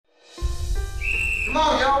Come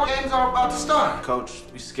on, y'all. Games are about to start. Coach,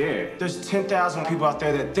 we scared. There's 10,000 people out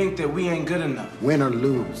there that think that we ain't good enough. Win or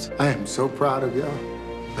lose, I am so proud of y'all.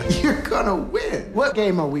 You're gonna win. What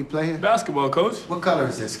game are we playing? Basketball, coach. What color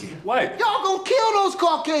is this kid? White. Y'all gonna kill those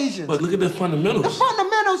Caucasians. But look at the fundamentals. The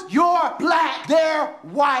fundamentals? You're black, they're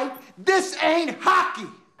white. This ain't hockey.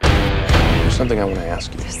 There's something I want to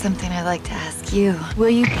ask you. There's something I'd like to ask you. Will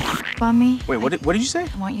you on me? Wait, what did you say?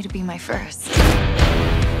 I want you to be my first.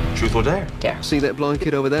 Truth or dare? Dare. See that blind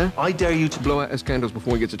kid over there? I dare you to Blow out his candles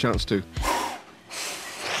before he gets a chance to.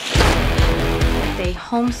 They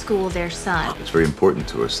homeschool their son. It's very important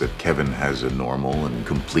to us that Kevin has a normal and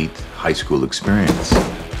complete high school experience.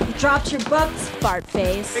 You dropped your books, fart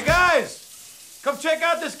face. Hey, guys! Come check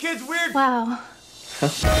out this kid's weird... Wow.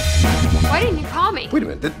 Why didn't you call me? Wait a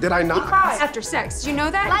minute, did I not? After sex, do you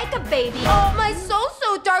know that? Like a baby. Oh, my soul's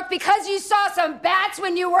so dark because you saw some bats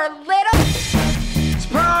when you were little.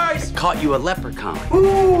 Surprise! Caught you a leprechaun.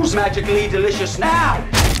 Who's magically delicious now?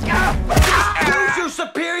 Use your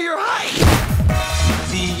superior height!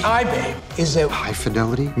 The iBabe is a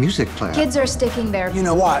high-fidelity music player. Kids are sticking their You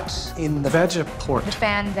know what? In the Vegaport.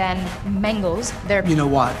 fan then mangles their... You know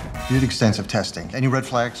what? You did extensive testing. Any red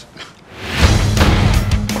flags?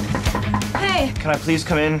 Hey, Can I please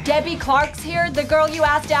come in? Debbie Clark's here, the girl you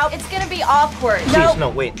asked out. It's gonna be awkward. Please, no,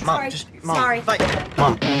 wait. Mom, Sorry. just... Mom. Sorry.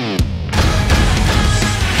 Mom.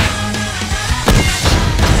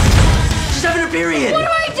 She's having her period. What do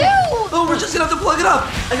I do? Oh, we're just gonna have to plug it up.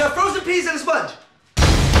 I got frozen peas and a sponge.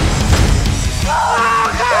 No. I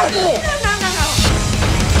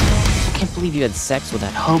can't believe you had sex with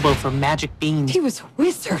that hobo from Magic Beans. He was a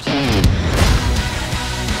wizard.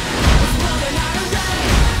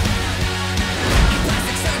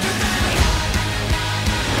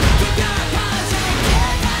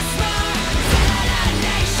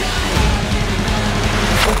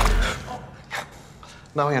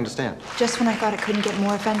 Now I understand. Just when I thought it couldn't get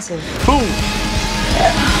more offensive.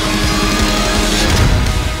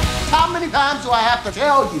 How many times do I have to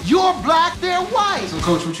tell you? You're black, they're white. So,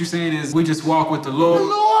 Coach, what you saying is we just walk with the The Lord?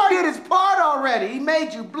 Lord did his part already. He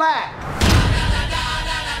made you black.